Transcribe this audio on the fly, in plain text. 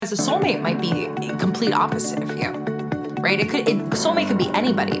As a soulmate might be complete opposite of you, right? Soulmate could be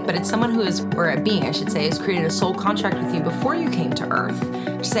anybody, but it's someone who is, or a being, I should say, has created a soul contract with you before you came to Earth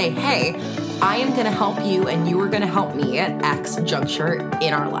to say, hey, I am going to help you and you are going to help me at X juncture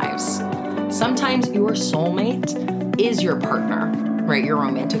in our lives. Sometimes your soulmate is your partner, right? Your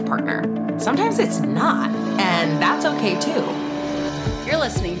romantic partner. Sometimes it's not, and that's okay too. You're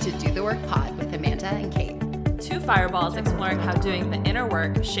listening to Do the Work Pod with Amanda and Kate. Two fireballs exploring how doing the inner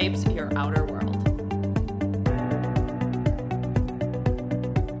work shapes your outer world.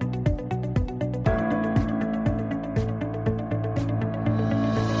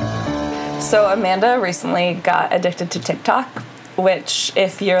 So Amanda recently got addicted to TikTok, which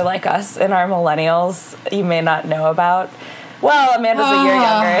if you're like us and are millennials, you may not know about. Well, Amanda's a year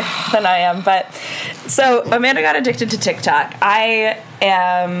younger than I am, but so Amanda got addicted to TikTok.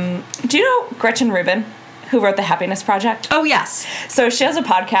 Do you know Gretchen Rubin, who wrote The Happiness Project? Oh, yes. So she has a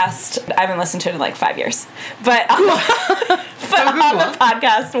podcast. I haven't listened to it in like 5 years. But on the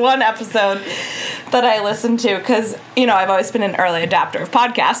podcast, one episode that I listened to, because, you know, I've always been an early adapter of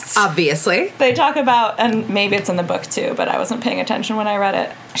podcasts. Obviously. They talk about, and maybe it's in the book too, but I wasn't paying attention when I read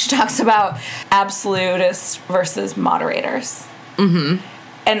it. She talks about absolutists versus moderators. Mm-hmm.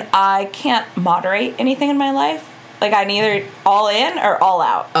 And I can't moderate anything in my life. Like, I'm either all in or all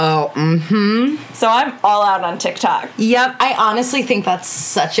out. Oh, mm-hmm. So I'm all out on TikTok. Yep, I honestly think that's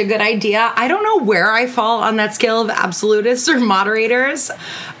such a good idea. I don't know where I fall on that scale of absolutists or moderators.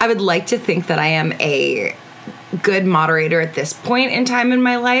 I would like to think that I am a good moderator at this point in time in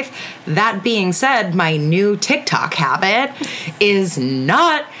my life. That being said, my new TikTok habit is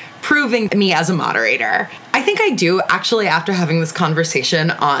not proving me as a moderator. I think I do, actually, after having this conversation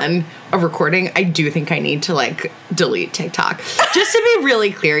on a recording, I do think I need to, like, delete TikTok. Just to be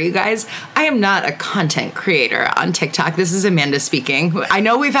really clear, you guys, I am not a content creator on TikTok. This is Amanda speaking. I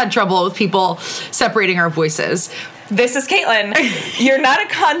know we've had trouble with people separating our voices. This is Caitlin. You're not a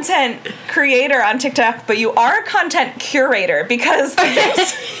content creator on TikTok, but you are a content curator, because the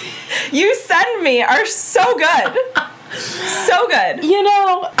things you send me are so good. So good. You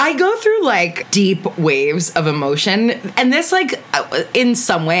know, I go through, like, deep waves of emotion, and this, like, in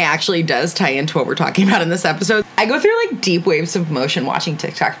some way actually does tie into what we're talking about in this episode. I go through, like, deep waves of emotion watching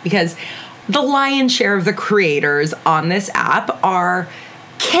TikTok because the lion's share of the creators on this app are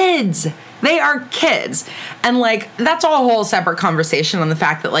kids. They are kids. And, like, that's a whole separate conversation on the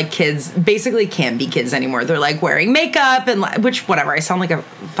fact that, like, kids basically can't be kids anymore. They're, like, wearing makeup and, which, whatever, I sound like a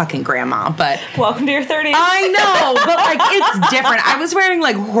fucking grandma, but... Welcome to your 30s. I know, but, like, it's different. I was wearing,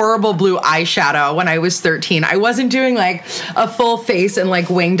 like, horrible blue eyeshadow when I was 13. I wasn't doing, like, a full face and, like,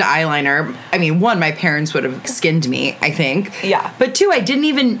 winged eyeliner. I mean, one, my parents would have skinned me, I think. Yeah. But two, I didn't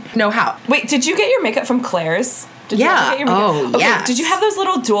even know how. Wait, did you get your makeup from Claire's? Yeah. Oh, yeah. Did you have those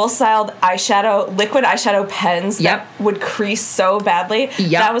little dual-styled liquid eyeshadow pens that would crease so badly?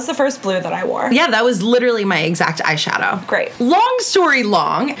 Yep. That was the first blue that I wore. Yeah, that was literally my exact eyeshadow. Great. Long story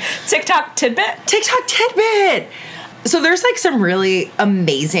long. TikTok tidbit. So there's, like, some really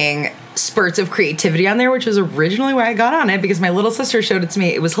amazing spurts of creativity on there, which was originally why I got on it, because my little sister showed it to me.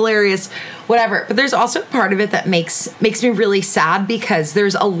 It was hilarious, whatever. But there's also part of it that makes me really sad, because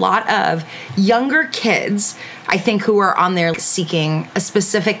there's a lot of younger kids, I think, who are on there seeking a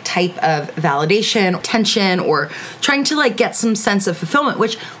specific type of validation, attention, or trying to, like, get some sense of fulfillment,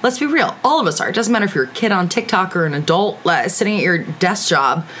 which, let's be real, all of us are. It doesn't matter if you're a kid on TikTok or an adult sitting at your desk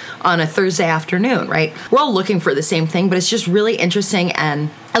job on a Thursday afternoon, right? We're all looking for the same thing, but it's just really interesting and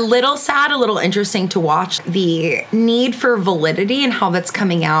a little sad, a little interesting to watch the need for validity and how that's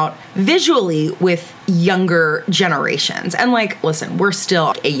coming out visually with younger generations. And, like, listen, we're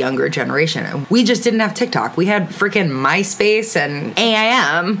still a younger generation. We just didn't have TikTok. We had freaking MySpace and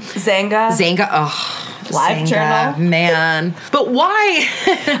AIM. Zanga. Oh, Live Journal. Man. But why?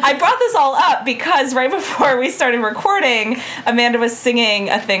 I brought this all up because right before we started recording, Amanda was singing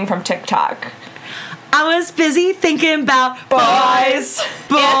a thing from TikTok. I was busy thinking about boys.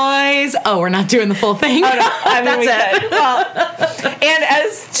 Oh, we're not doing the full thing. Oh, no. I mean, we could. Well, and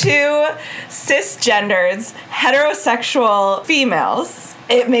as two cisgendered, heterosexual females,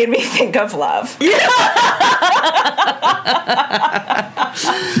 it made me think of love.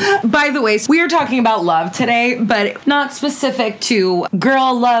 By the way, we are talking about love today, but not specific to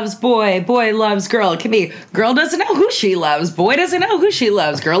girl loves boy, boy loves girl. It can be girl doesn't know who she loves, boy doesn't know who she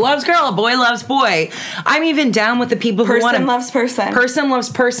loves, girl loves girl, boy loves boy. I'm even down with the people who want to... Person loves person. Person loves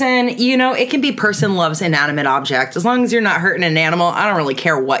person. You know, it can be person loves inanimate object. As long as you're not hurting an animal, I don't really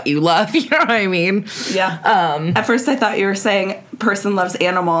care what you love. You know what I mean? Yeah. At first I thought you were saying person loves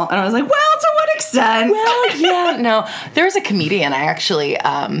animal, and I was like, well, to what extent? extent. Well, yeah, no. There's a comedian I actually,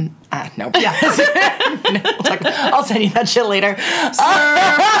 no. Yeah. No, I'll send you that shit later.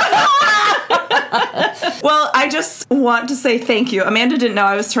 Well, I just want to say thank you. Amanda didn't know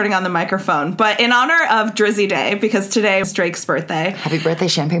I was turning on the microphone, but in honor of Drizzy Day, because today is Drake's birthday. Happy birthday,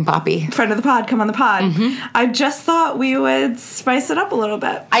 Champagne Poppy. Friend of the pod, come on the pod. I just thought we would spice it up a little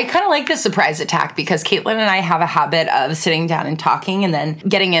bit. I kind of like the surprise attack because Caitlin and I have a habit of sitting down and talking and then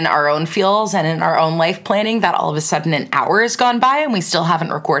getting in our own feels and in our own life planning that all of a sudden an hour has gone by and we still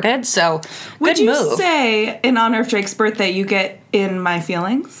haven't recorded. So, Would good you move. say, in honor of Drake's birthday, you get in my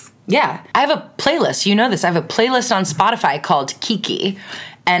feelings? Yeah. I have a playlist. You know this. I have a playlist on Spotify called Kiki.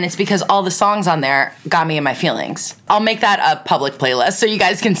 And it's because all the songs on there got me in my feelings. I'll make that a public playlist so you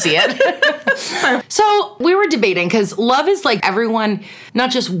guys can see it. So we were debating because love is like everyone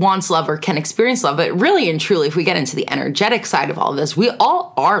not just wants love or can experience love, but really and truly, if we get into the energetic side of all of this, we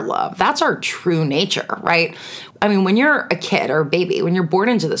all are love. That's our true nature, right? I mean, when you're a kid or a baby, when you're born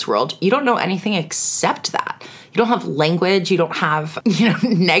into this world, you don't know anything except that. You don't have language. You don't have,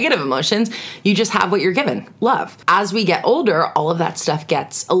 negative emotions. You just have what you're given, love. As we get older, all of that stuff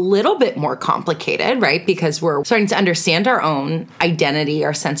gets a little bit more complicated, right? Because we're starting to understand our own identity,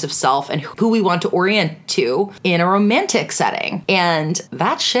 our sense of self, and who we want to orient to in a romantic setting. And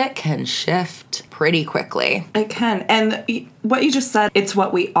that shit can shift pretty quickly. It can. And what you just said, it's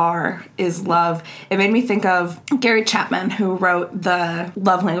what we are, is love. It made me think of Gary Chapman, who wrote the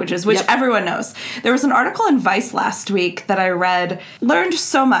Love Languages, which everyone knows. There was an article in Vice last week that I read, learned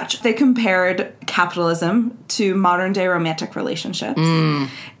so much. They compared capitalism to modern day romantic relationships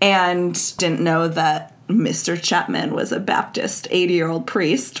and didn't know that Mr. Chapman was a Baptist 80-year-old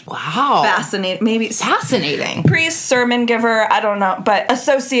priest. Wow. Fascinating. Maybe Fascinating. priest, sermon giver, I don't know, but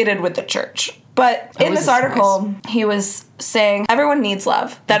associated with the church. But in this article, he was saying everyone needs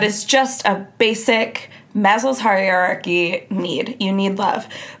love. That is just a basic Maslow's hierarchy need. You need love.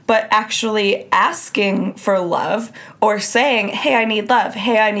 But actually asking for love or saying, hey, I need love,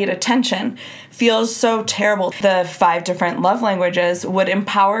 hey, I need attention, feels so terrible. The 5 different love languages would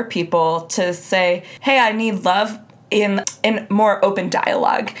empower people to say, hey, I need love, in more open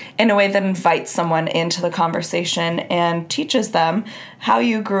dialogue, in a way that invites someone into the conversation and teaches them how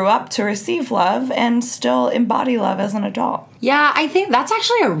you grew up to receive love and still embody love as an adult. Yeah, I think that's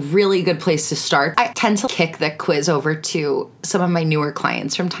actually a really good place to start. I tend to kick the quiz over to some of my newer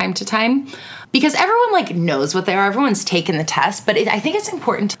clients from time to time because everyone knows what they are. Everyone's taken the test, but I think it's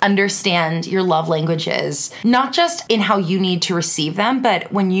important to understand your love languages, not just in how you need to receive them,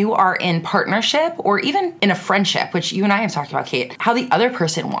 but when you are in partnership or even in a friendship, which you and I have talked about, Kate, how the other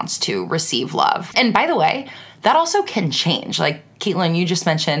person wants to receive love. And by the way, that also can change. Like, Caitlin, you just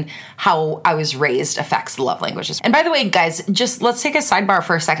mentioned how I was raised affects the love languages. And by the way, guys, just let's take a sidebar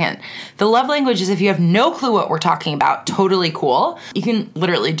for a second. The love languages, if you have no clue what we're talking about, totally cool. You can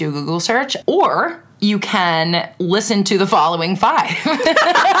literally do Google search, or you can listen to the following 5.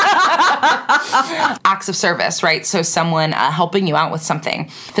 Acts of service, right? So someone helping you out with something.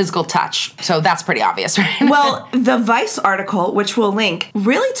 Physical touch. So that's pretty obvious, right? Well, the Vice article, which we'll link,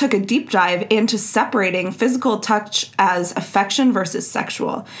 really took a deep dive into separating physical touch as affection versus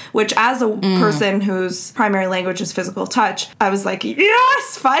sexual, which as a person whose primary language is physical touch, I was like,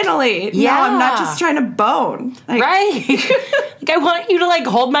 yes, finally. Yeah. Now I'm not just trying to bone. Right. I want you to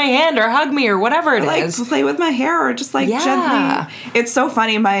hold my hand or hug me or whatever it is. Play with my hair or just gently. It's so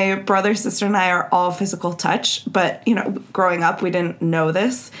funny. My brother, sister, and I are all physical touch, but growing up, we didn't know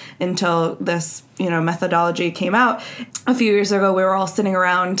this until this methodology came out. A few years ago, we were all sitting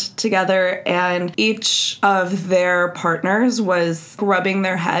around together and each of their partners was rubbing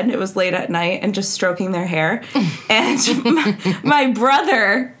their head. It was late at night and just stroking their hair. And my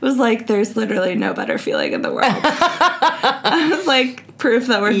brother was like, there's literally no better feeling in the world. I was like, proof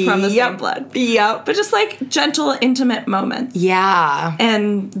that we're from the same blood. Yep. But just gentle, intimate moments. Yeah.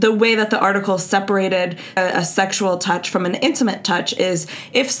 And the way that the article separated a sexual touch from an intimate touch is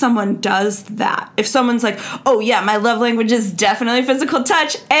if someone does that, if someone's like, oh yeah, my love language is definitely physical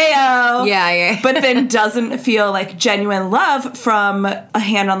touch, ayo. Yeah. But then doesn't feel like genuine love from a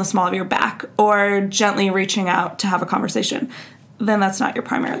hand on the small of your back or gently reaching out to have a conversation, then that's not your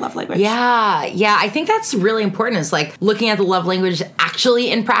primary love language. Yeah. I think that's really important is looking at the love language actually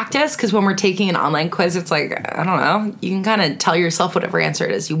in practice, because when we're taking an online quiz, it's I don't know, you can kind of tell yourself whatever answer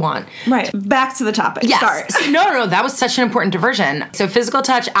it is you want. Right. Back to the topic. Yes. Sorry. No, that was such an important diversion. So physical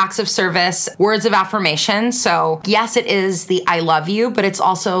touch, acts of service, words of affirmation. So yes, it is the I love you, but it's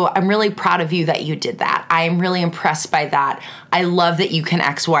also I'm really proud of you that you did that. I'm really impressed by that. I love that you can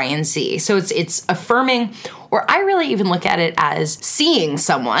X, Y, and Z. So it's affirming Or I really even look at it as seeing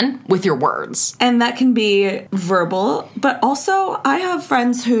someone with your words. And that can be verbal, but also I have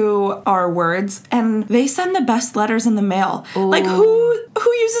friends who are words and they send the best letters in the mail. Ooh. Like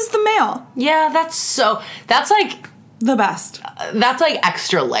who uses the mail? Yeah, that's like the best. That's like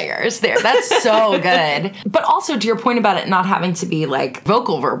extra layers there. That's so good. But also to your point about it not having to be like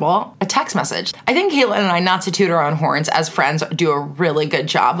vocal verbal, a text message. I think Caitlin and I, not to toot our own horns, as friends do a really good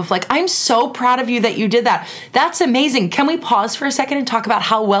job of like, I'm so proud of you that you did that. That's amazing. Can we pause for a second and talk about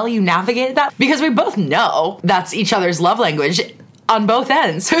how well you navigated that? Because we both know that's each other's love language on both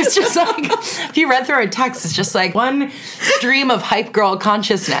ends. So it's just like, if you read through a text, it's just like one stream of hype girl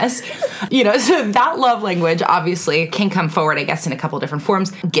consciousness. You know, so that love language obviously can come forward, I guess, in a couple different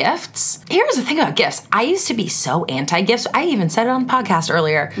forms. Gifts. Here's the thing about gifts. I used to be so anti-gifts. I even said it on the podcast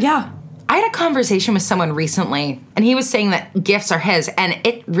earlier. Yeah. I had a conversation with someone recently, and he was saying that gifts are his, and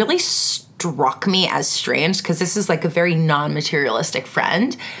it really struck me as strange because this is like a very non-materialistic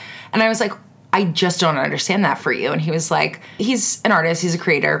friend. And I was like, I just don't understand that for you. And he was like, he's an artist, he's a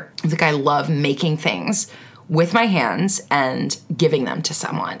creator. He's like, I love making things with my hands and giving them to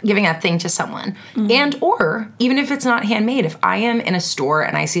someone, giving that thing to someone. Mm-hmm. And or even if it's not handmade, if I am in a store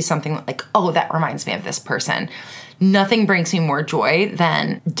and I see something like, oh, that reminds me of this person, nothing brings me more joy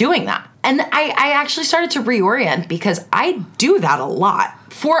than doing that. And I actually started to reorient because I do that a lot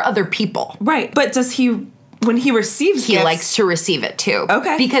for other people. Right. But does he... When he receives he gifts, likes to receive it too.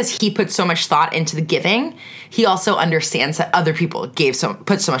 Okay. Because he puts so much thought into the giving, he also understands that other people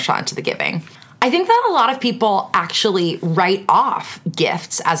put so much thought into the giving. I think that a lot of people actually write off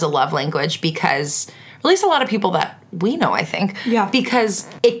gifts as a love language because, at least a lot of people that we know, I think, because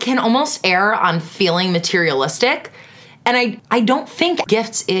it can almost err on feeling materialistic. And I don't think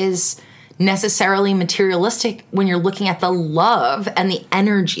gifts is necessarily materialistic when you're looking at the love and the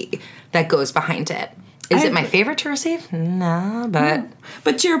energy that goes behind it. Is it my favorite to receive? No, but... No.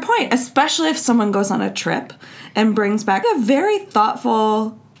 But to your point, especially if someone goes on a trip and brings back a very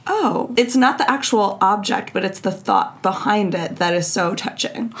thoughtful... Oh, it's not the actual object, but it's the thought behind it that is so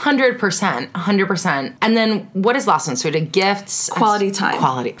touching. 100%. And then what is last one? So we did gifts. Quality time.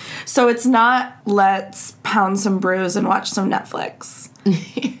 Quality. So it's not let's pound some brews and watch some Netflix.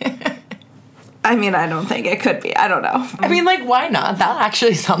 I mean, I don't think it could be. I don't know. I mean, like, why not? That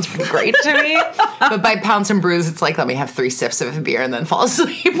actually sounds pretty great to me. But by pounds and brews, it's like, let me have 3 sips of a beer and then fall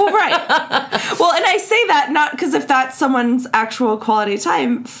asleep. Well, right. Well, and I say that not because if that's someone's actual quality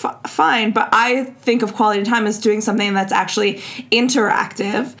time, fine. But I think of quality time as doing something that's actually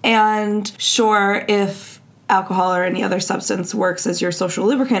interactive. And sure, if alcohol or any other substance works as your social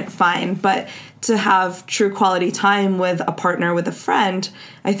lubricant, fine. But to have true quality time with a partner, with a friend,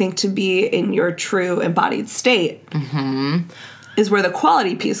 I think to be in your true embodied state is where the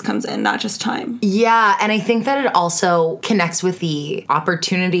quality piece comes in, not just time. Yeah, and I think that it also connects with the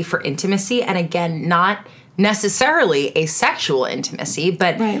opportunity for intimacy. And again, not necessarily a sexual intimacy,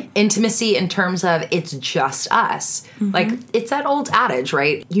 but intimacy in terms of it's just us. Like, it's that old adage,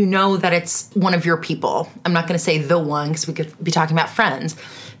 right? You know that it's one of your people. I'm not going to say the one because we could be talking about friends,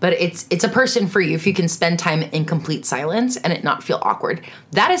 but it's a person for you if you can spend time in complete silence and it not feel awkward.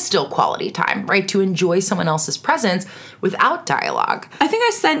 That is still quality time, right? To enjoy someone else's presence without dialogue. I think I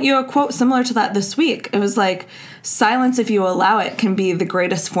sent you a quote similar to that this week. It was like, silence, if you allow it, can be the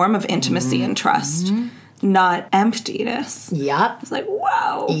greatest form of intimacy and trust. Not emptiness. Yep. It's like,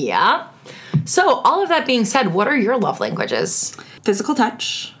 wow. Yep. So all of that being said, what are your love languages? Physical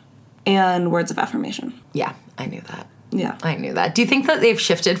touch and words of affirmation. Yeah, I knew that. Yeah. I knew that. Do you think that they've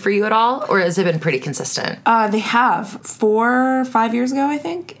shifted for you at all, or has it been pretty consistent? They have. 4 or 5 years ago, I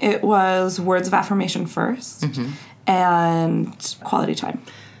think, it was words of affirmation first and quality time.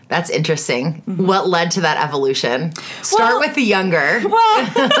 That's interesting. What led to that evolution? Start with the younger. Well,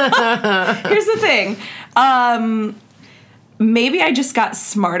 here's the thing. Maybe I just got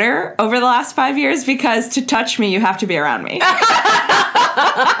smarter over the last 5 years because to touch me, you have to be around me.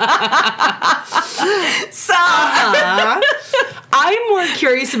 So I'm more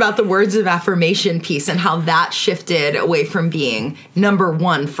curious about the words of affirmation piece and how that shifted away from being number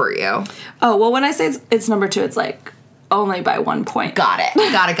 1 for you. Oh, well, when I say it's number 2, it's like only by 1 point. Got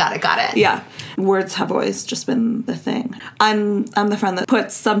it. Yeah. Words have always just been the thing. I'm the friend that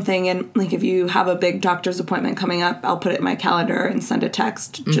puts something in, like if you have a big doctor's appointment coming up, I'll put it in my calendar and send a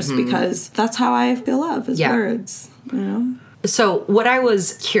text just because that's how I feel love is words, you know? So what I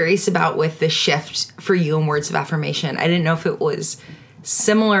was curious about with the shift for you in words of affirmation, I didn't know if it was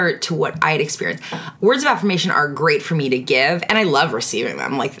similar to what I had experienced. Words of affirmation are great for me to give, and I love receiving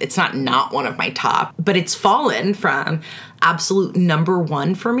them. Like, it's not one of my top, but it's fallen from absolute number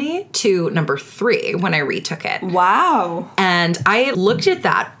 1 for me to number 3 when I retook it. Wow. And I looked at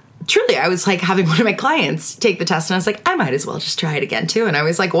that. Truly, I was like having one of my clients take the test, and I was like, I might as well just try it again too. And I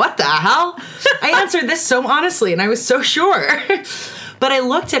was like, what the hell? I answered this so honestly, and I was so sure. But I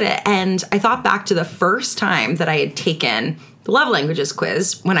looked at it, and I thought back to the first time that I had taken the love languages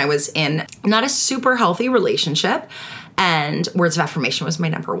quiz when I was in not a super healthy relationship, and words of affirmation was my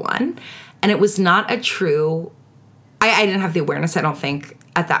number 1. And it was not a true, I didn't have the awareness, I don't think,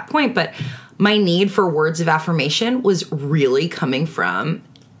 at that point, but my need for words of affirmation was really coming from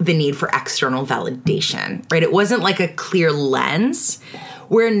the need for external validation, right? It wasn't like a clear lens,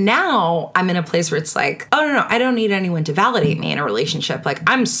 where now I'm in a place where it's like, oh, no, I don't need anyone to validate me in a relationship. Like,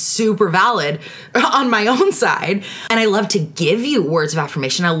 I'm super valid on my own side. And I love to give you words of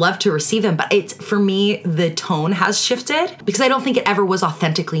affirmation. I love to receive them. But it's, for me, the tone has shifted because I don't think it ever was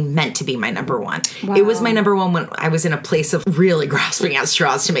authentically meant to be my number 1. Wow. It was my number 1 when I was in a place of really grasping at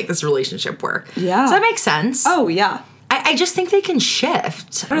straws to make this relationship work. Yeah. Does that make sense? Oh, yeah. I just think they can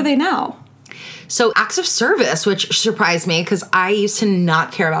shift. What are they now? So acts of service, which surprised me because I used to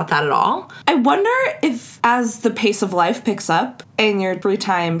not care about that at all. I wonder if as the pace of life picks up and your free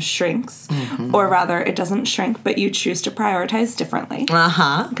time shrinks, or rather it doesn't shrink, but you choose to prioritize differently.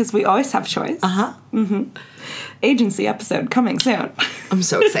 Uh-huh. Because we always have choice. Uh-huh. Mm-hmm. Agency episode coming soon. I'm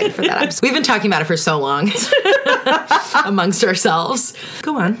so excited for that episode. We've been talking about it for so long amongst ourselves.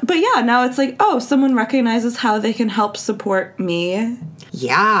 Go on. But yeah, now it's like, oh, someone recognizes how they can help support me.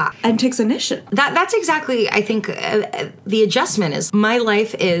 Yeah. And takes initiative. That's exactly, I think, the adjustment is my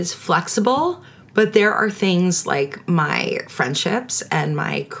life is flexible, but there are things like my friendships and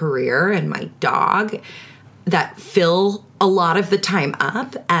my career and my dog that fill a lot of the time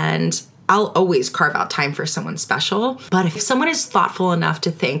up, and I'll always carve out time for someone special. But if someone is thoughtful enough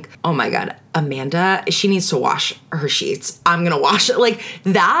to think, oh my God, Amanda, she needs to wash her sheets, I'm going to wash it. Like,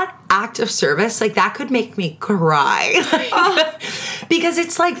 that act of service, like, that could make me cry. Because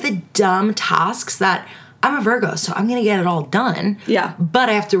it's like the dumb tasks that I'm a Virgo, so I'm going to get it all done. Yeah. But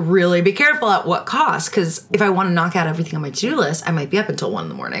I have to really be careful at what cost, because if I want to knock out everything on my to-do list, I might be up until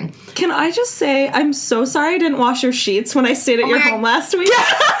 1 a.m. Can I just say, I'm so sorry I didn't wash your sheets when I stayed at your home last week.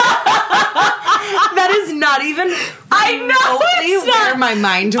 That is not even I know it's where not, my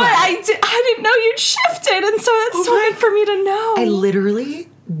mind went. But I didn't know you'd shifted, and so it's so good for me to know. I literally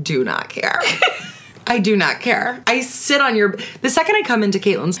do not care. I do not care. I sit on the second I come into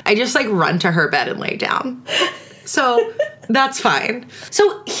Caitlin's, I just like run to her bed and lay down. So that's fine.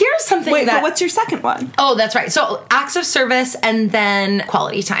 So here's something but what's your second one? Oh, that's right. So acts of service and then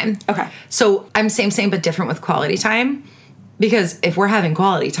quality time. Okay. So I'm same, but different with quality time. Because if we're having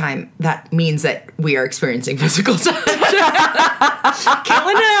quality time, that means that we are experiencing physical touch.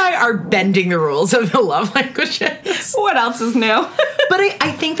 Caitlin and I are bending the rules of the love languages. What else is new? But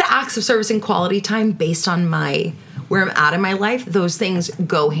I think the acts of service and quality time, based on where I'm at in my life, those things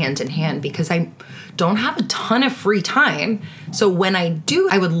go hand in hand because I don't have a ton of free time. So when I do,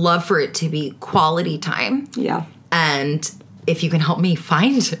 I would love for it to be quality time. Yeah. And if you can help me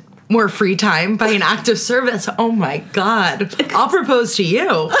find more free time by an act of service, oh my God, I'll propose to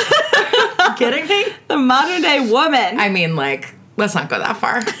you. Kidding me? The modern day woman. I mean, like, let's not go that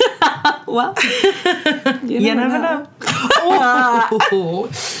far. Well, you never know.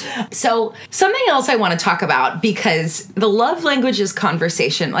 So something else I want to talk about, because the love languages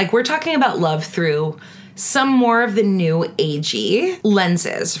conversation, like, we're talking about love through some more of the new agey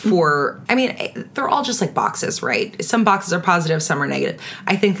lenses for, I mean, they're all just like boxes, right? Some boxes are positive, some are negative.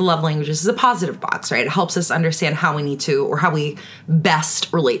 I think the love languages is a positive box, right? It helps us understand how we need to, or how we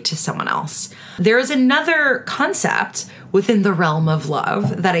best relate to someone else. There is another concept within the realm of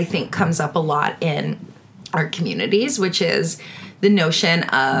love that I think comes up a lot in our communities, which is the notion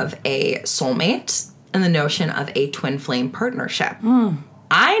of a soulmate and the notion of a twin flame partnership.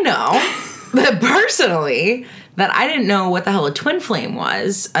 I know but personally, that I didn't know what the hell a twin flame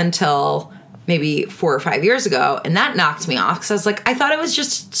was until maybe 4 or 5 years ago, and that knocked me off because I was like, I thought it was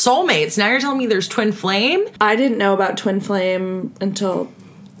just soulmates. Now you're telling me there's twin flame? I didn't know about twin flame until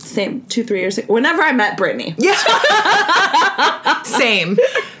 2-3 years ago. Whenever I met Brittany. Yeah. Same.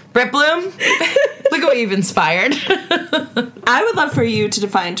 Britt Bloom, look at what you've inspired. I would love for you to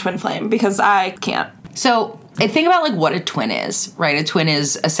define twin flame because I can't. So I think about like what a twin is, right? A twin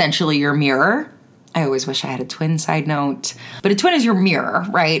is essentially your mirror. I always wish I had a twin, side note. But a twin is your mirror,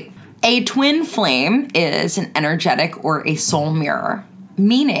 right? A twin flame is an energetic or a soul mirror,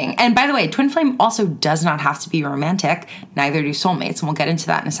 meaning, and by the way, twin flame also does not have to be romantic. Neither do soulmates, and we'll get into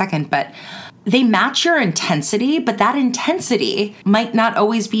that in a second, but they match your intensity, but that intensity might not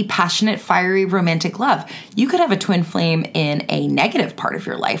always be passionate, fiery, romantic love. You could have a twin flame in a negative part of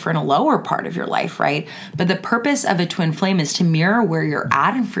your life or in a lower part of your life, right? But the purpose of a twin flame is to mirror where you're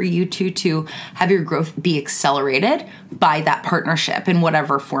at and for you to have your growth be accelerated by that partnership in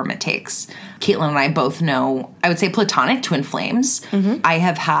whatever form it takes. Caitlin and I both know, I would say, platonic twin flames. Mm-hmm. I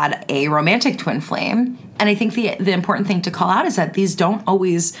have had a romantic twin flame. And I think the important thing to call out is that these don't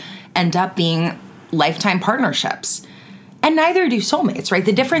always end up being lifetime partnerships. And neither do soulmates, right?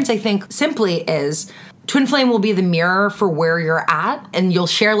 The difference, I think, simply is twin flame will be the mirror for where you're at, and you'll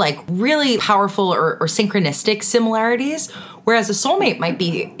share like really powerful or synchronistic similarities, whereas a soulmate might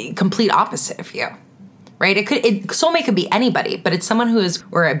be complete opposite of you. Right? Soulmate could be anybody, but it's someone who is,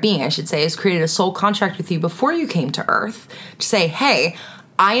 or a being, I should say, has created a soul contract with you before you came to Earth to say, hey,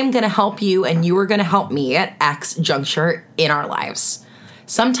 I am going to help you and you are going to help me at X juncture in our lives.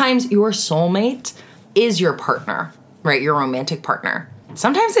 Sometimes your soulmate is your partner, right? Your romantic partner.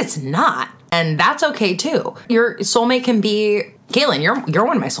 Sometimes it's not, and that's okay too. Your soulmate can be, Caitlin, you're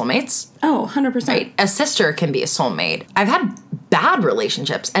one of my soulmates. Oh, 100%. Right? A sister can be a soulmate. I've had bad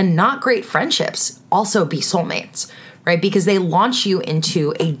relationships and not great friendships also be soulmates, right? Because they launch you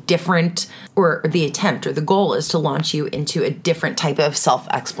into a different, or the attempt or the goal is to launch you into a different type of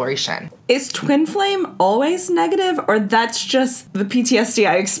self-exploration. Is twin flame always negative, or that's just the PTSD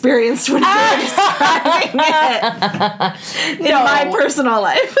I experienced when you were describing it in my personal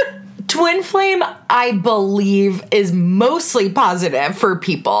life? Twin flame, I believe, is mostly positive for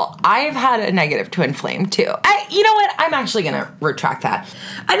people. I've had a negative twin flame too. You know what? I'm actually going to retract that.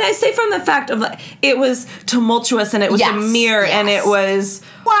 And I say from the fact of like, it was tumultuous and it was a mirror and it was,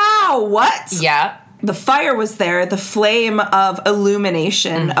 wow, what? Yeah. The fire was there, the flame of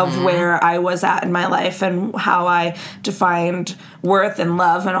illumination of where I was at in my life and how I defined worth and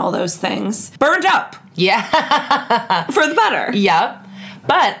love and all those things burned up. Yeah. For the better. Yep.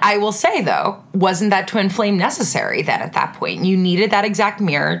 But I will say, though, wasn't that twin flame necessary then at that point? You needed that exact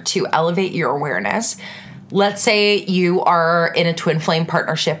mirror to elevate your awareness. Let's say you are in a twin flame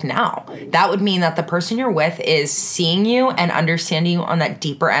partnership now. That would mean that the person you're with is seeing you and understanding you on that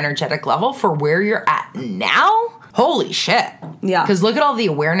deeper energetic level for where you're at now. Holy shit. Yeah. Because look at all the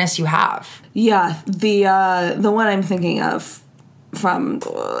awareness you have. Yeah. The one I'm thinking of from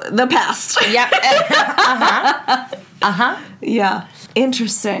the past. Yep. Yeah.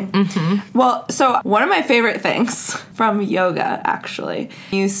 Interesting. Mm-hmm. Well, so one of my favorite things from yoga, actually,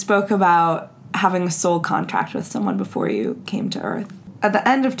 you spoke about having a soul contract with someone before you came to Earth. At the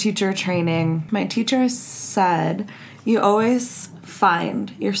end of teacher training, my teacher said, you always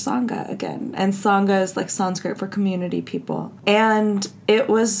find your Sangha again. And Sangha is like Sanskrit for community people. And it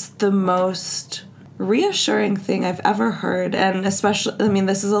was the most reassuring thing I've ever heard. And especially, I mean,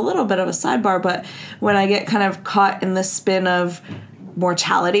 this is a little bit of a sidebar, but when I get kind of caught in the spin of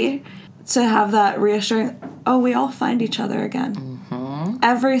mortality, to have that reassuring, oh, we all find each other again.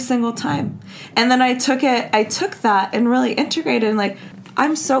 Every single time. And then I took that and really integrated and like,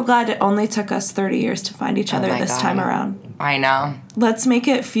 I'm so glad it only took us 30 years to find each other this time around. I know. Let's make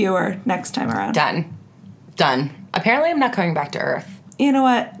it fewer next time around. Done. Apparently I'm not coming back to Earth. You know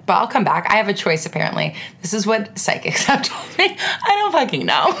what? But I'll come back. I have a choice, apparently. This is what psychics have told me. I don't fucking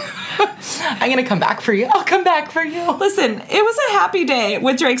know. I'm going to come back for you. I'll come back for you. Listen, it was a happy day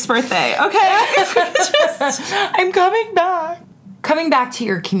with Drake's birthday, okay? I'm coming back. Coming back to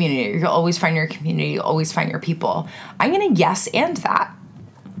your community. You'll always find your community. You'll always find your people. I'm going to yes and that.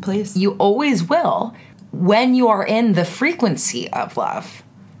 Please. You always will when you are in the frequency of love.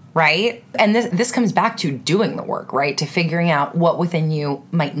 Right? And this comes back to doing the work, right? To figuring out what within you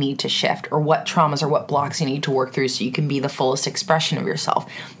might need to shift or what traumas or what blocks you need to work through so you can be the fullest expression of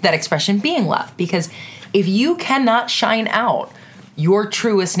yourself. That expression being love. Because if you cannot shine out your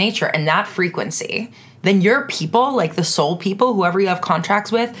truest nature and that frequency, then your people, like the soul people, whoever you have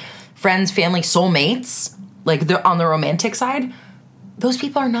contracts with, friends, family, soulmates, like they're on the romantic side, those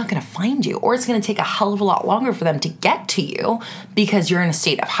people are not going to find you, or it's going to take a hell of a lot longer for them to get to you because you're in a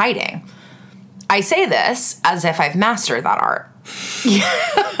state of hiding. I say this as if I've mastered that art.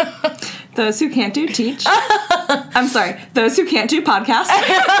 Those who can't do teach. I'm sorry. Those who can't do podcast.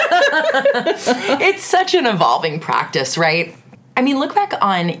 It's such an evolving practice, right? I mean, look back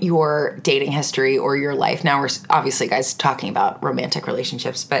on your dating history or your life. Now we're obviously, guys, talking about romantic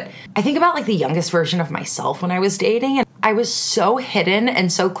relationships, but I think about like the youngest version of myself when I was dating, and I was so hidden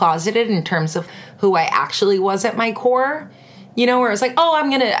and so closeted in terms of who I actually was at my core You know, where it was like, oh, I'm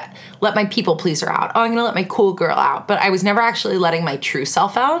going to let my people pleaser out. Oh, I'm going to let my cool girl out. But I was never actually letting my true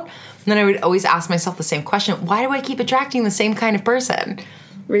self out. And then I would always ask myself the same question. Why do I keep attracting the same kind of person?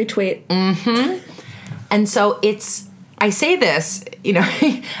 Retweet. And so I say this, you know,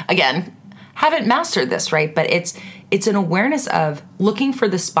 again, haven't mastered this, right? But it's an awareness of looking for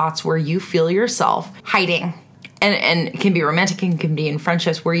the spots where you feel yourself hiding. And it can be romantic and can be in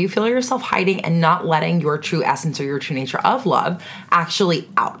friendships where you feel yourself hiding and not letting your true essence or your true nature of love actually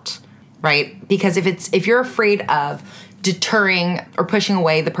out, right? Because if you're afraid of deterring or pushing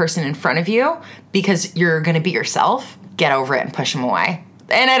away the person in front of you because you're going to be yourself, get over it and push them away.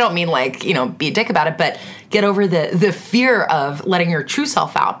 And I don't mean like, you know, be a dick about it, but get over the fear of letting your true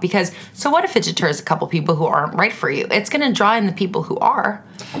self out. Because so what if it deters a couple people who aren't right for you? It's going to draw in the people who are.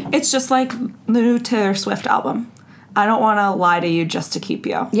 It's just like the new Taylor Swift album. I don't want to lie to you just to keep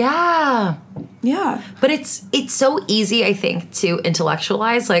you. Yeah. Yeah. But it's so easy, I think, to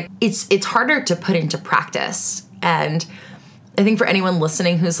intellectualize. Like it's harder to put into practice. And I think for anyone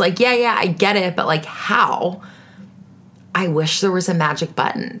listening who's like, yeah, I get it, but like how? I wish there was a magic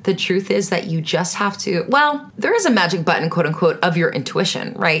button. The truth is that you just have to, well, there is a magic button, quote unquote, of your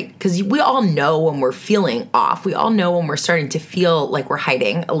intuition, right? Because we all know when we're feeling off. We all know when we're starting to feel like we're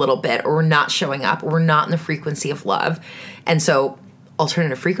hiding a little bit or we're not showing up or we're not in the frequency of love. And so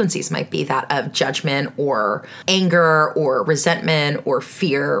alternative frequencies might be that of judgment or anger or resentment or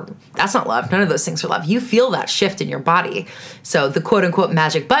fear. That's not love. None of those things are love. You feel that shift in your body. So the quote unquote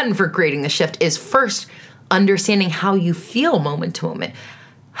magic button for creating the shift is first understanding how you feel moment to moment,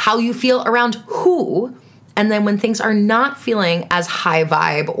 how you feel around who, and then when things are not feeling as high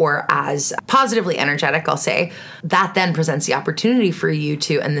vibe or as positively energetic, I'll say, that then presents the opportunity for you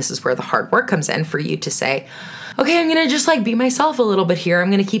to, and this is where the hard work comes in, for you to say, okay, I'm going to just like be myself a little bit here.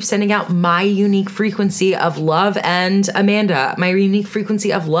 I'm going to keep sending out my unique frequency of love and Amanda, my unique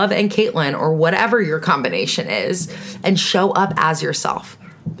frequency of love and Caitlin, or whatever your combination is, and show up as yourself.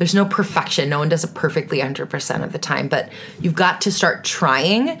 There's no perfection. No one does it perfectly 100% of the time, but you've got to start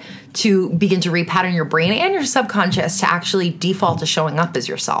trying to begin to repattern your brain and your subconscious to actually default to showing up as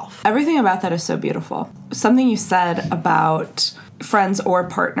yourself. Everything about that is so beautiful. Something you said about friends or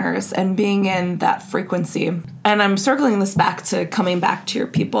partners and being in that frequency. And I'm circling this back to coming back to your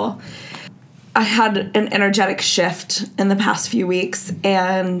people. I had an energetic shift in the past few weeks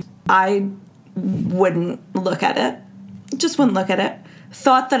and I wouldn't look at it. Just wouldn't look at it.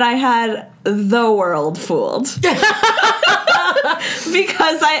 Thought that I had the world fooled. Because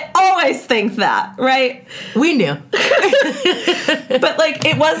I always think that, right? We knew. But like,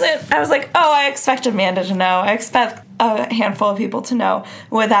 it wasn't, I was like, oh, I expect Amanda to know. I expect a handful of people to know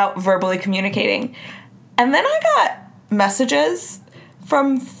without verbally communicating. And then I got messages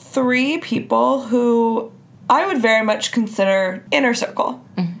from 3 people who I would very much consider inner circle,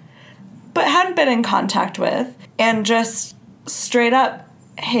 but hadn't been in contact with, and just straight up,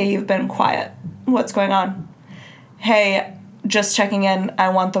 hey, you've been quiet. What's going on? Hey, just checking in. I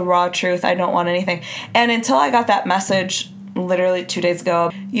want the raw truth. I don't want anything. And until I got that message literally 2 days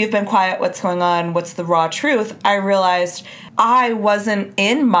ago, you've been quiet. What's going on? What's the raw truth? I realized I wasn't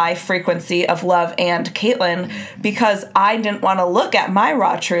in my frequency of love and Caitlin because I didn't want to look at my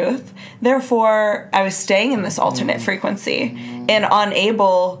raw truth. Therefore, I was staying in this alternate frequency and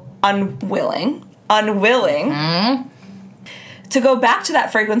unwilling to go back to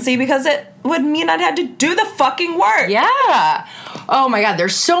that frequency because it would mean I'd had to do the fucking work. Yeah. Oh my God,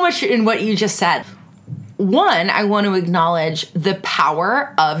 there's so much in what you just said. One, I want to acknowledge the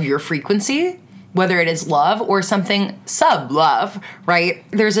power of your frequency, whether it is love or something sub-love, right?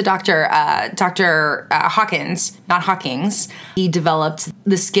 There's a Dr. Hawkins, not Hawkins. He developed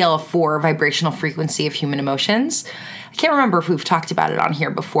the scale for vibrational frequency of human emotions. I can't remember if we've talked about it on here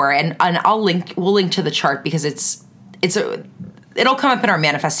before, and we'll link to the chart because it'll come up in our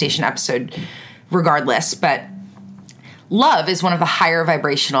manifestation episode regardless, but love is one of the higher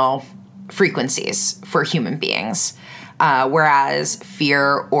vibrational frequencies for human beings, whereas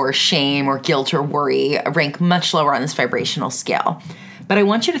fear or shame or guilt or worry rank much lower on this vibrational scale. But I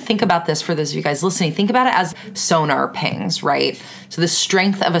want you to think about this for those of you guys listening. Think about it as sonar pings, right? So the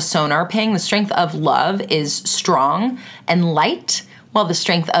strength of a sonar ping, the strength of love is strong and light, while the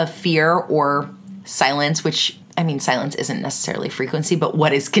strength of fear or silence, which, I mean, silence isn't necessarily frequency, but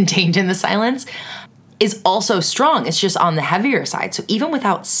what is contained in the silence is also strong. It's just on the heavier side. So even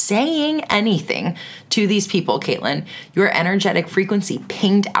without saying anything to these people, Caitlin, your energetic frequency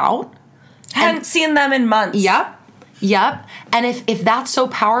pinged out. Hadn't seen them in months. Yep. And if that's so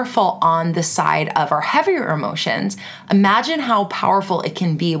powerful on the side of our heavier emotions, imagine how powerful it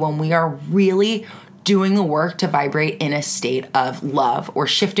can be when we are really doing the work to vibrate in a state of love or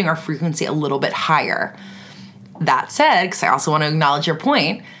shifting our frequency a little bit higher. That said, because I also want to acknowledge your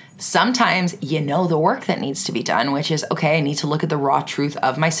point, sometimes you know the work that needs to be done, which is, okay, I need to look at the raw truth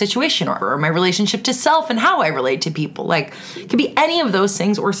of my situation or my relationship to self and how I relate to people. Like, it could be any of those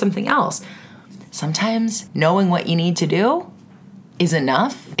things or something else. Sometimes knowing what you need to do is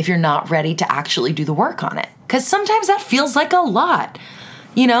enough if you're not ready to actually do the work on it. Because sometimes that feels like a lot.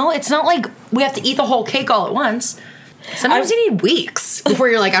 You know, it's not like we have to eat the whole cake all at once. Sometimes you need weeks before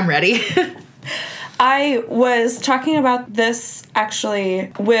you're like, I'm ready. I was talking about this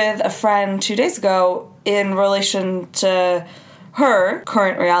actually with a friend 2 days ago in relation to her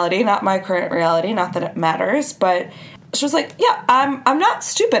current reality, not my current reality, not that it matters, but she was like, yeah, I'm not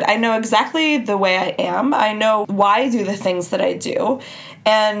stupid. I know exactly the way I am. I know why I do the things that I do.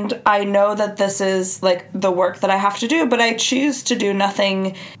 And I know that this is like the work that I have to do, but I choose to do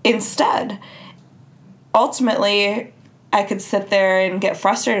nothing instead. Ultimately, I could sit there and get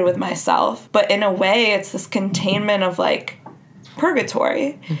frustrated with myself, but in a way, it's this containment of like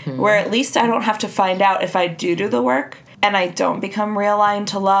purgatory, where at least I don't have to find out if I do the work and I don't become realigned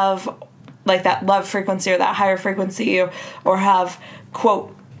to love, like that love frequency or that higher frequency, or have,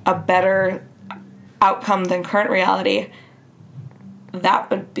 quote, a better outcome than current reality. That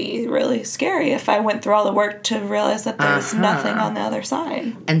would be really scary if I went through all the work to realize that there's nothing on the other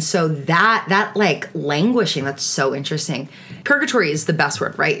side. And so that like languishing, that's so interesting. Purgatory is the best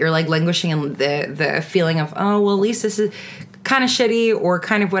word, right? You're like languishing in the feeling of, oh, well, at least this is kind of shitty or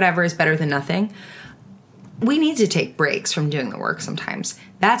kind of whatever is better than nothing. We need to take breaks from doing the work sometimes.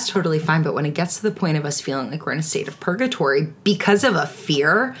 That's totally fine. But when it gets to the point of us feeling like we're in a state of purgatory because of a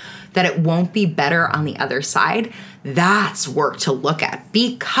fear that it won't be better on the other side, that's work to look at.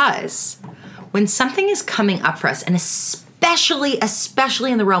 Because when something is coming up for us, and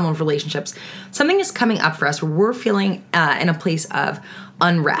especially in the realm of relationships, something is coming up for us where we're feeling in a place of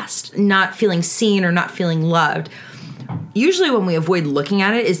unrest, not feeling seen or not feeling loved. Usually when we avoid looking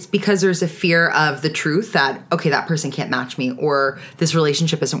at it is because there's a fear of the truth that, okay, that person can't match me, or this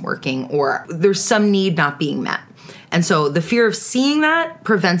relationship isn't working, or there's some need not being met. And so the fear of seeing that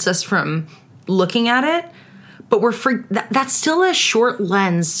prevents us from looking at it, but that's still a short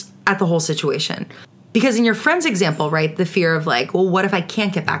lens at the whole situation. Because in your friend's example, right, the fear of like, well, what if I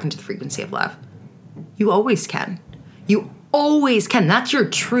can't get back into the frequency of love? You always can. You always can. That's your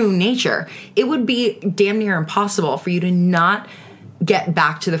true nature. It would be damn near impossible for you to not get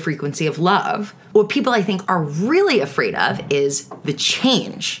back to the frequency of love. What people, I think, are really afraid of is the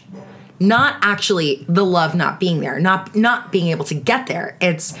change. Not actually the love not being there, not being able to get there.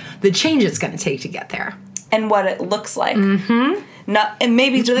 It's the change it's going to take to get there. And what it looks like. And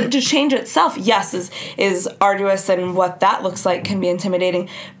maybe to change itself, yes, is arduous, and what that looks like can be intimidating.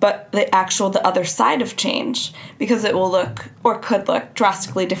 But the other side of change, because it will look or could look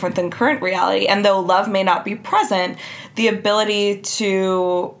drastically different than current reality. And though love may not be present, the ability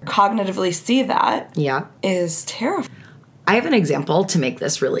to cognitively see that is terrifying. I have an example to make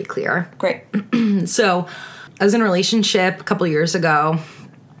this really clear. Great. So I was in a relationship a couple years ago,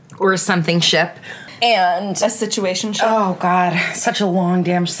 or a something-ship. And a situationship. Oh, God. Such a long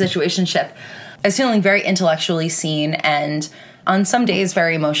damn situationship. I was feeling very intellectually seen and on some days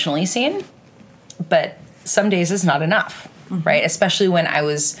very emotionally seen. But some days is not enough, right? Especially when I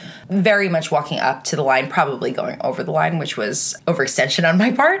was very much walking up to the line, probably going over the line, which was overextension on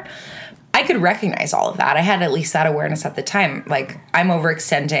my part. I could recognize all of that. I had at least that awareness at the time. Like, I'm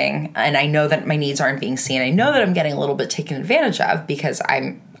overextending and I know that my needs aren't being seen. I know that I'm getting a little bit taken advantage of because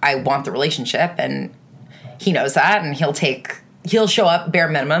I want the relationship, and he knows that, and he'll show up bare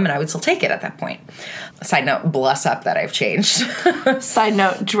minimum, and I would still take it at that point. Side note, bless up that I've changed. Side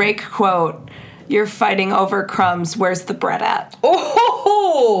note, Drake quote, "You're fighting over crumbs, where's the bread at?"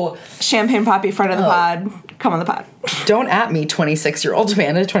 Oh! Champagne Poppy, friend of the pod, come on the pod. Don't at me, 26-year-old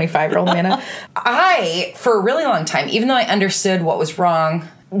Amanda, 25-year-old Amanda. I, for a really long time, even though I understood what was wrong,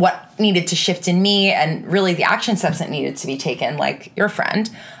 what needed to shift in me, and really the action steps that needed to be taken, like your friend,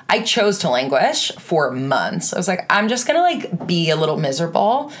 I chose to languish for months. I was like, I'm just gonna like be a little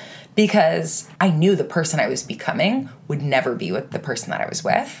miserable because I knew the person I was becoming would never be with the person that I was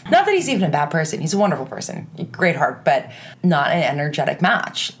with. Not that he's even a bad person. He's a wonderful person, great heart, but not an energetic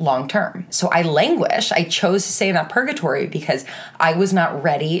match long term. So I languish. I chose to stay in that purgatory because I was not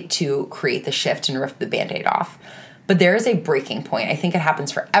ready to create the shift and rip the Band-Aid off. But there is a breaking point. I think it happens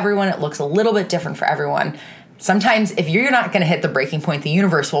for everyone. It looks a little bit different for everyone. Sometimes if you're not going to hit the breaking point, the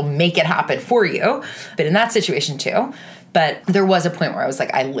universe will make it happen for you. But in that situation too. But there was a point where I was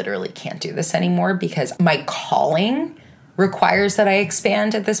like, I literally can't do this anymore because my calling requires that I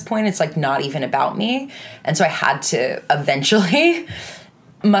expand at this point. It's like not even about me. And so I had to eventually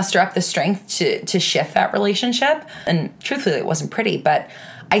muster up the strength to shift that relationship. And truthfully, it wasn't pretty, but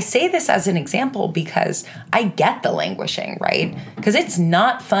I say this as an example because I get the languishing, right? Because it's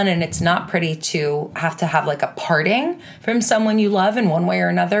not fun and it's not pretty to have like a parting from someone you love in one way or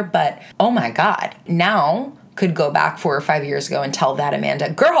another. But oh my God, now could go back 4 or 5 years ago and tell that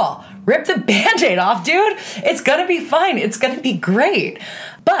Amanda, girl, rip the Band-Aid off, dude. It's going to be fine. It's going to be great.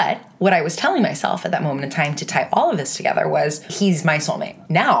 But what I was telling myself at that moment in time to tie all of this together was he's my soulmate.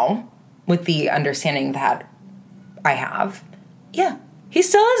 Now, with the understanding that I have, yeah, he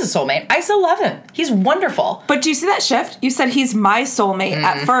still is a soulmate. I still love him. He's wonderful. But do you see that shift? You said he's my soulmate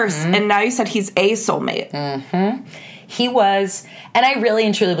at first, and now you said he's a soulmate. He was, and I really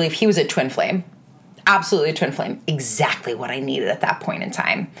and truly believe he was a twin flame. Absolutely a twin flame. Exactly what I needed at that point in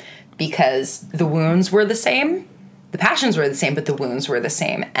time. Because the wounds were the same. The passions were the same, but the wounds were the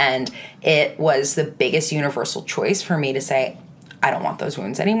same. And it was the biggest universal choice for me to say, I don't want those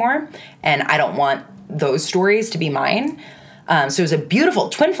wounds anymore. And I don't want those stories to be mine. So it was a beautiful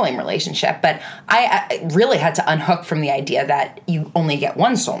twin flame relationship, but I really had to unhook from the idea that you only get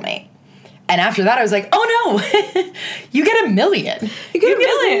one soulmate. And after that, I was like, oh no, you get a million. You get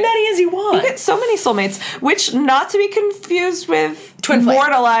as many as you want. You get so many soulmates, which not to be confused with twin flame.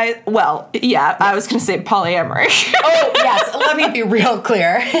 Well, yeah, I was going to say polyamory. Oh, yes. Let me be real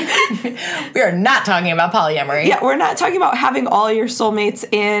clear. We are not talking about polyamory. Yeah, we're not talking about having all your soulmates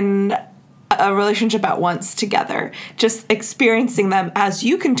in a relationship at once together, just experiencing them as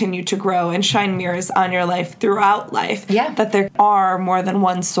you continue to grow and shine mirrors on your life throughout life. Yeah. That there are more than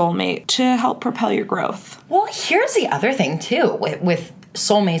one soulmate to help propel your growth. Well, here's the other thing too with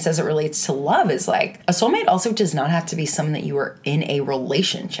soulmates as it relates to love is like a soulmate also does not have to be someone that you are in a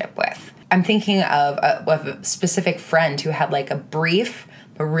relationship with. I'm thinking of a specific friend who had like a brief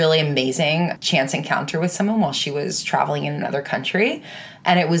a really amazing chance encounter with someone while she was traveling in another country.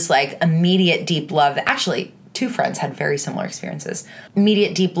 And it was like immediate deep love. Actually, 2 friends had very similar experiences.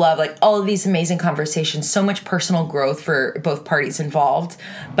 Immediate deep love, like all of these amazing conversations, so much personal growth for both parties involved.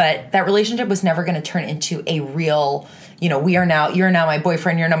 But that relationship was never going to turn into a real, you're now my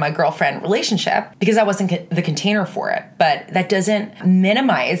boyfriend, you're now my girlfriend relationship, because that wasn't the container for it. But that doesn't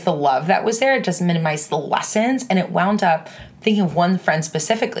minimize the love that was there. It doesn't minimize the lessons. And it wound up, thinking of one friend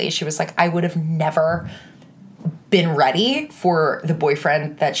specifically, she was like, I would have never been ready for the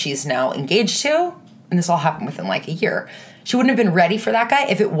boyfriend that she's now engaged to. And this all happened within like a year. She wouldn't have been ready for that guy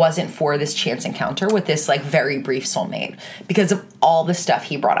if it wasn't for this chance encounter with this like very brief soulmate, because of all the stuff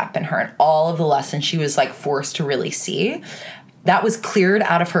he brought up in her and all of the lessons she was like forced to really see. That was cleared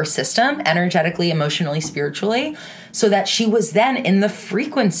out of her system, energetically, emotionally, spiritually, so that she was then in the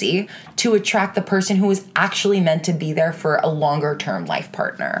frequency to attract the person who was actually meant to be there for a longer term life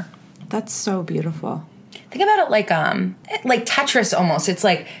partner. That's so beautiful. Think about it like Tetris almost. It's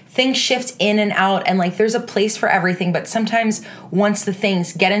like things shift in and out, and like there's a place for everything, but sometimes once the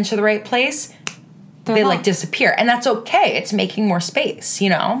things get into the right place, they like disappear. And that's okay. It's making more space,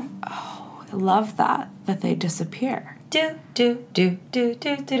 Oh, I love that they disappear. Do.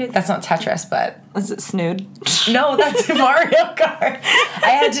 That's not Tetris, but... Is it Snood? No, that's Mario Kart. I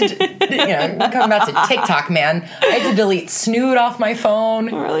had to, coming back to TikTok, man. I had to delete Snood off my phone.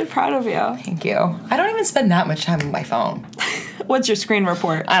 I'm really proud of you. Thank you. I don't even spend that much time on my phone. What's your screen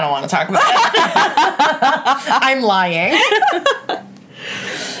report? I don't want to talk about it. I'm lying.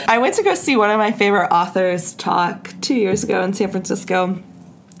 I went to go see one of my favorite authors talk 2 years ago in San Francisco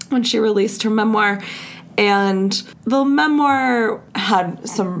when she released her memoir. And the memoir had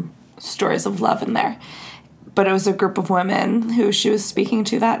some stories of love in there. But it was a group of women who she was speaking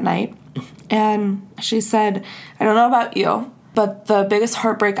to that night. And she said, I don't know about you, but the biggest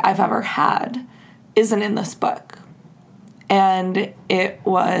heartbreak I've ever had isn't in this book. And it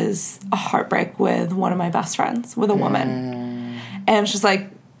was a heartbreak with one of my best friends, with a woman. And she's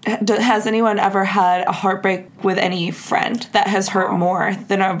like, has anyone ever had a heartbreak with any friend that has hurt more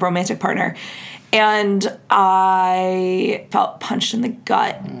than a romantic partner? And I felt punched in the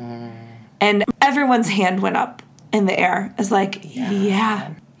gut. And everyone's hand went up in the air. It's like,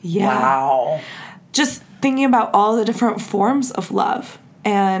 yeah. Wow. Just thinking about all the different forms of love.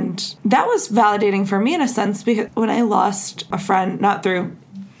 And that was validating for me in a sense, because when I lost a friend, not through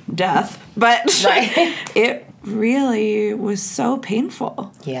death, but it really was so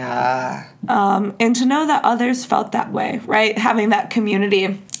painful. Yeah. And to know that others felt that way, right? Having that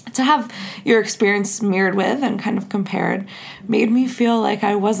community to have your experience mirrored with and kind of compared made me feel like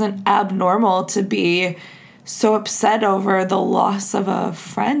I wasn't abnormal to be so upset over the loss of a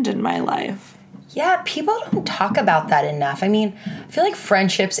friend in my life. Yeah, people don't talk about that enough. I mean, I feel like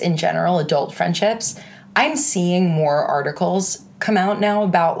friendships in general, adult friendships, I'm seeing more articles come out now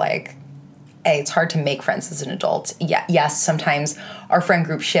about like, hey, it's hard to make friends as an adult. Yeah, yes, sometimes our friend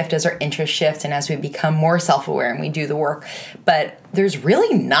group shift as our interests shift and as we become more self-aware and we do the work. But there's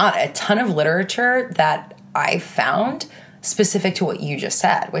really not a ton of literature that I've found specific to what you just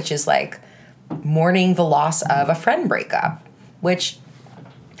said, which is like mourning the loss of a friend breakup, which,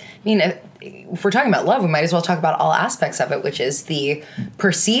 I mean, if we're talking about love, we might as well talk about all aspects of it, which is the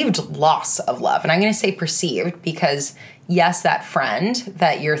perceived loss of love. And I'm going to say perceived because, yes, that friend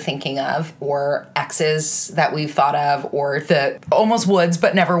that you're thinking of, or exes that we've thought of, or the almost woulds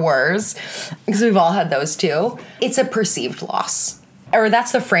but never weres, because we've all had those too, it's a perceived loss. Or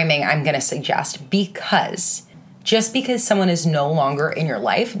that's the framing I'm going to suggest, because just because someone is no longer in your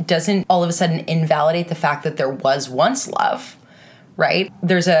life doesn't all of a sudden invalidate the fact that there was once love. Right?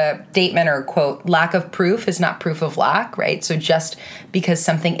 There's a statement or a quote, lack of proof is not proof of lack, right? So just because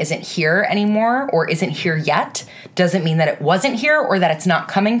something isn't here anymore or isn't here yet doesn't mean that it wasn't here or that it's not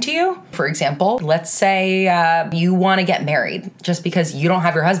coming to you. For example, let's say you want to get married. Just because you don't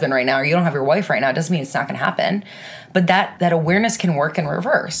have your husband right now or you don't have your wife right now doesn't mean it's not going to happen. But that awareness can work in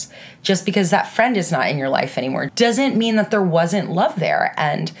reverse. Just because that friend is not in your life anymore doesn't mean that there wasn't love there.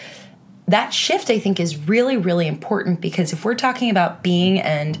 And that shift, I think, is really, really important, because if we're talking about being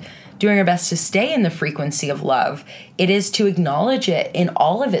and doing our best to stay in the frequency of love, it is to acknowledge it in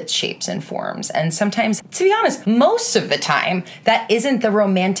all of its shapes and forms. And sometimes, to be honest, most of the time, that isn't the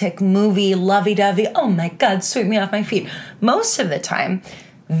romantic movie, lovey-dovey, oh my God, sweep me off my feet. Most of the time,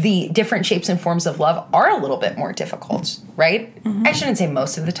 the different shapes and forms of love are a little bit more difficult, right? Mm-hmm. I shouldn't say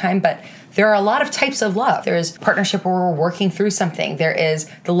most of the time, but there are a lot of types of love. There is partnership where we're working through something. There is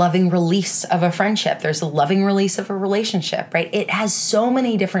the loving release of a friendship. There's the loving release of a relationship, right? It has so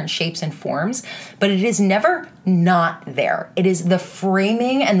many different shapes and forms, but it is never not there. It is the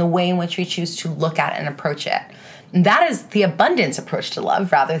framing and the way in which we choose to look at it and approach it. And that is the abundance approach to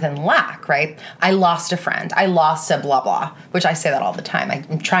love rather than lack, right? I lost a friend. I lost a blah, blah, which I say that all the time.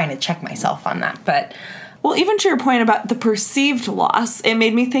 I'm trying to check myself on that, but... Well, even to your point about the perceived loss, it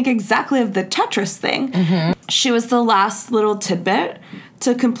made me think exactly of the Tetris thing. Mm-hmm. She was the last little tidbit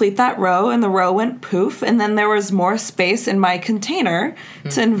to complete that row, and the row went poof, and then there was more space in my container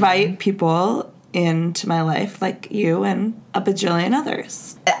to invite people into my life, like you and a bajillion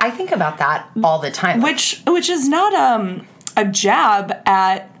others. I think about that all the time. Which is not a jab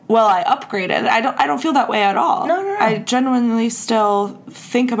at, well, I upgraded. I don't feel that way at all. No. I genuinely still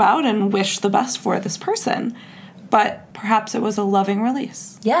think about and wish the best for this person. But perhaps it was a loving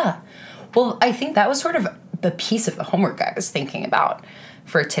release. Yeah. Well, I think that was sort of the piece of the homework I was thinking about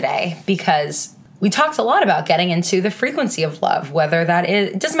for today, because we talked a lot about getting into the frequency of love, whether that is,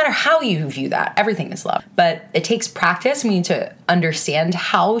 it doesn't matter how you view that, everything is love. But it takes practice. We need to understand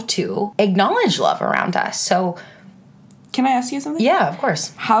how to acknowledge love around us. So, can I ask you something? Yeah, of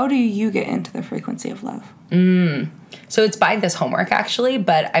course. How do you get into the frequency of love? So it's by this homework, actually,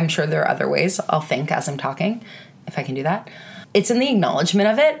 but I'm sure there are other ways. I'll think as I'm talking, if I can do that. It's in the acknowledgement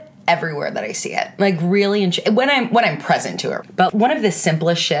of it everywhere that I see it. Like really, when I'm present to it. But one of the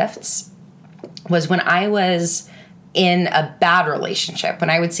simplest shifts was when I was in a bad relationship. When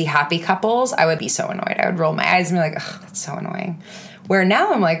I would see happy couples, I would be so annoyed. I would roll my eyes and be like, oh, that's so annoying. Where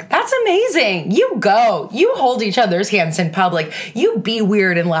now I'm like, that's amazing. You go. You hold each other's hands in public. You be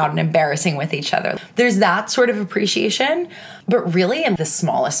weird and loud and embarrassing with each other. There's that sort of appreciation. But really in the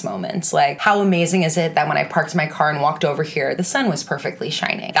smallest moments, like how amazing is it that when I parked my car and walked over here, the sun was perfectly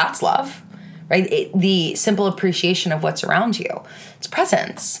shining. That's love, right? The simple appreciation of what's around you. It's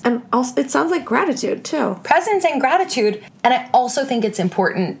presence. And also, it sounds like gratitude too. Presence and gratitude. And I also think it's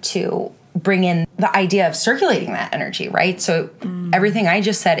important to bring in the idea of circulating that energy, right? So everything I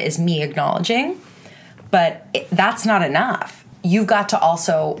just said is me acknowledging, but that's not enough. You've got to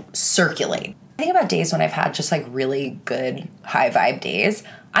also circulate. I think about days when I've had just like really good high vibe days.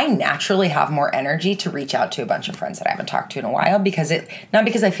 I naturally have more energy to reach out to a bunch of friends that I haven't talked to in a while, not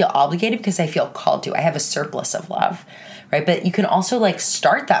because I feel obligated, because I feel called to. I have a surplus of love, right? But you can also like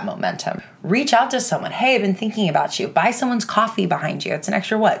start that momentum. Reach out to someone. Hey, I've been thinking about you. Buy someone's coffee behind you. It's an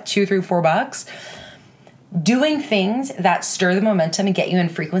extra, $2, $3, $4? Doing things that stir the momentum and get you in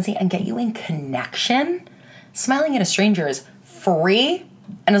frequency and get you in connection. Smiling at a stranger is free.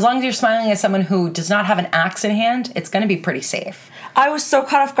 And as long as you're smiling at someone who does not have an axe in hand, it's going to be pretty safe. I was so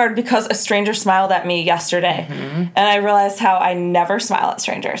caught off guard because a stranger smiled at me yesterday. Mm-hmm. And I realized how I never smile at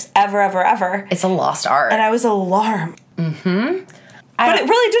strangers. Ever, ever, ever. It's a lost art. And I was alarmed. Mm-hmm. But it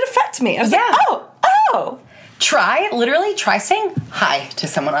really did affect me. I was like, oh. Try saying hi to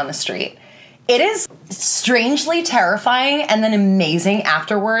someone on the street. It is strangely terrifying and then amazing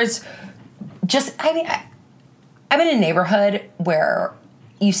afterwards. I'm in a neighborhood where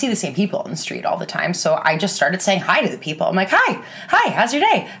you see the same people in the street all the time. So I just started saying hi to the people. I'm like, hi, how's your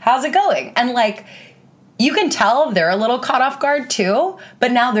day? How's it going? And like, you can tell they're a little caught off guard too,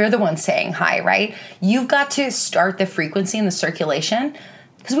 but now they're the ones saying hi, right? You've got to start the frequency and the circulation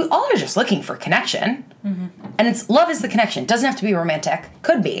because we all are just looking for connection. Mm-hmm. And love is the connection. It doesn't have to be romantic.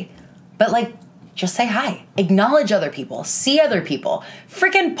 Could be. But like, just say hi. Acknowledge other people. See other people.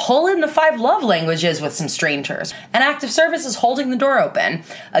 Freaking pull in the 5 love languages with some strangers. An act of service is holding the door open.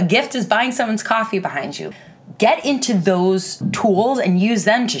 A gift is buying someone's coffee behind you. Get into those tools and use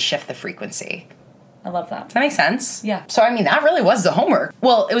them to shift the frequency. I love that. Does that make sense? Yeah. So, I mean, that really was the homework.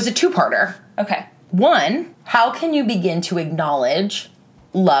 Well, it was a 2-parter. Okay. 1, how can you begin to acknowledge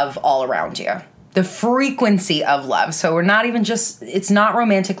love all around you? The frequency of love. So we're not even it's not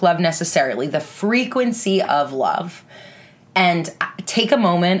romantic love necessarily. The frequency of love. And take a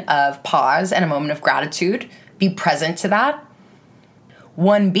moment of pause and a moment of gratitude. Be present to that.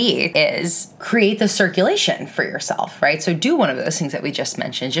 1B is create the circulation for yourself, right? So do one of those things that we just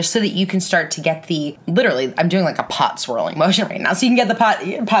mentioned, just so that you can start to get literally, I'm doing like a pot swirling motion right now, so you can get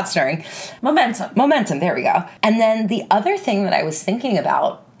the pot stirring. Momentum, there we go. And then the other thing that I was thinking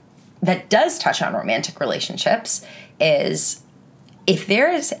about that does touch on romantic relationships is if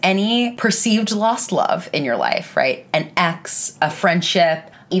there is any perceived lost love in your life, right? An ex, a friendship,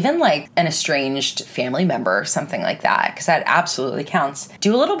 even like an estranged family member, something like that, because that absolutely counts.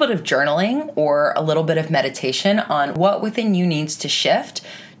 Do a little bit of journaling or a little bit of meditation on what within you needs to shift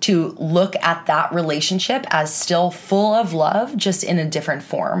to look at that relationship as still full of love, just in a different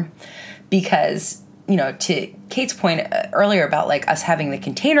form. Because, to Kate's point earlier about like us having the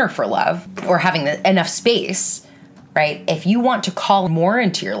container for love or having enough space, right? If you want to call more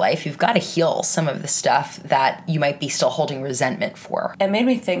into your life, you've got to heal some of the stuff that you might be still holding resentment for. It made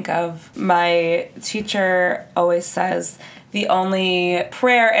me think of my teacher always says the only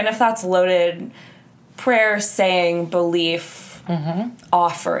prayer, and if that's loaded, prayer, saying, belief,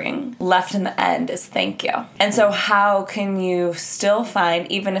 offering left in the end is thank you. And so how can you still find,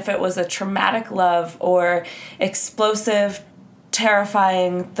 even if it was a traumatic love or explosive,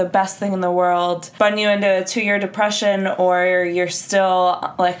 terrifying, the best thing in the world, spun you into a 2-year depression, or you're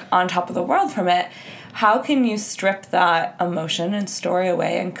still like on top of the world from it, how can you strip that emotion and story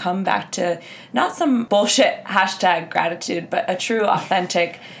away and come back to not some bullshit #gratitude, but a true,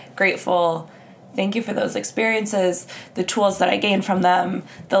 authentic, grateful, thank you for those experiences, the tools that I gained from them,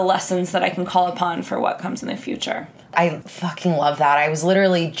 the lessons that I can call upon for what comes in the future. I fucking love that. I was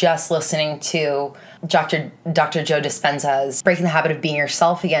literally just listening to Dr. Joe Dispenza's Breaking the Habit of Being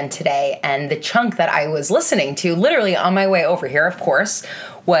Yourself Again today, and the chunk that I was listening to, literally on my way over here, of course,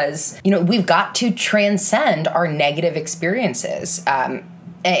 was, we've got to transcend our negative experiences.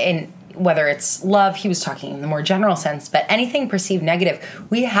 And whether it's love, he was talking in the more general sense, but anything perceived negative,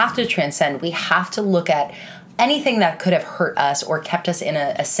 we have to transcend. We have to look at anything that could have hurt us or kept us in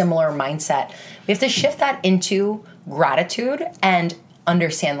a similar mindset. We have to shift that into gratitude and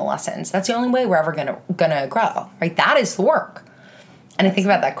understand the lessons. That's the only way we're ever gonna grow, right? That is the work. And I think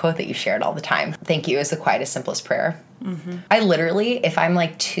about that quote that you shared all the time. Thank you is the quietest, simplest prayer. Mm-hmm. I literally, if I'm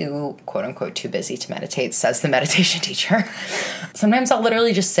like too, quote unquote, too busy to meditate, says the meditation teacher, sometimes I'll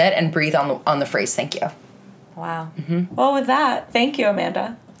literally just sit and breathe on the phrase, thank you. Wow. Mm-hmm. Well, with that, thank you,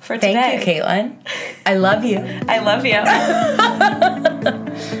 Amanda, for today. Thank you, Caitlin. I love you. I love you.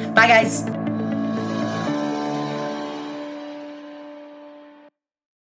 Bye, guys.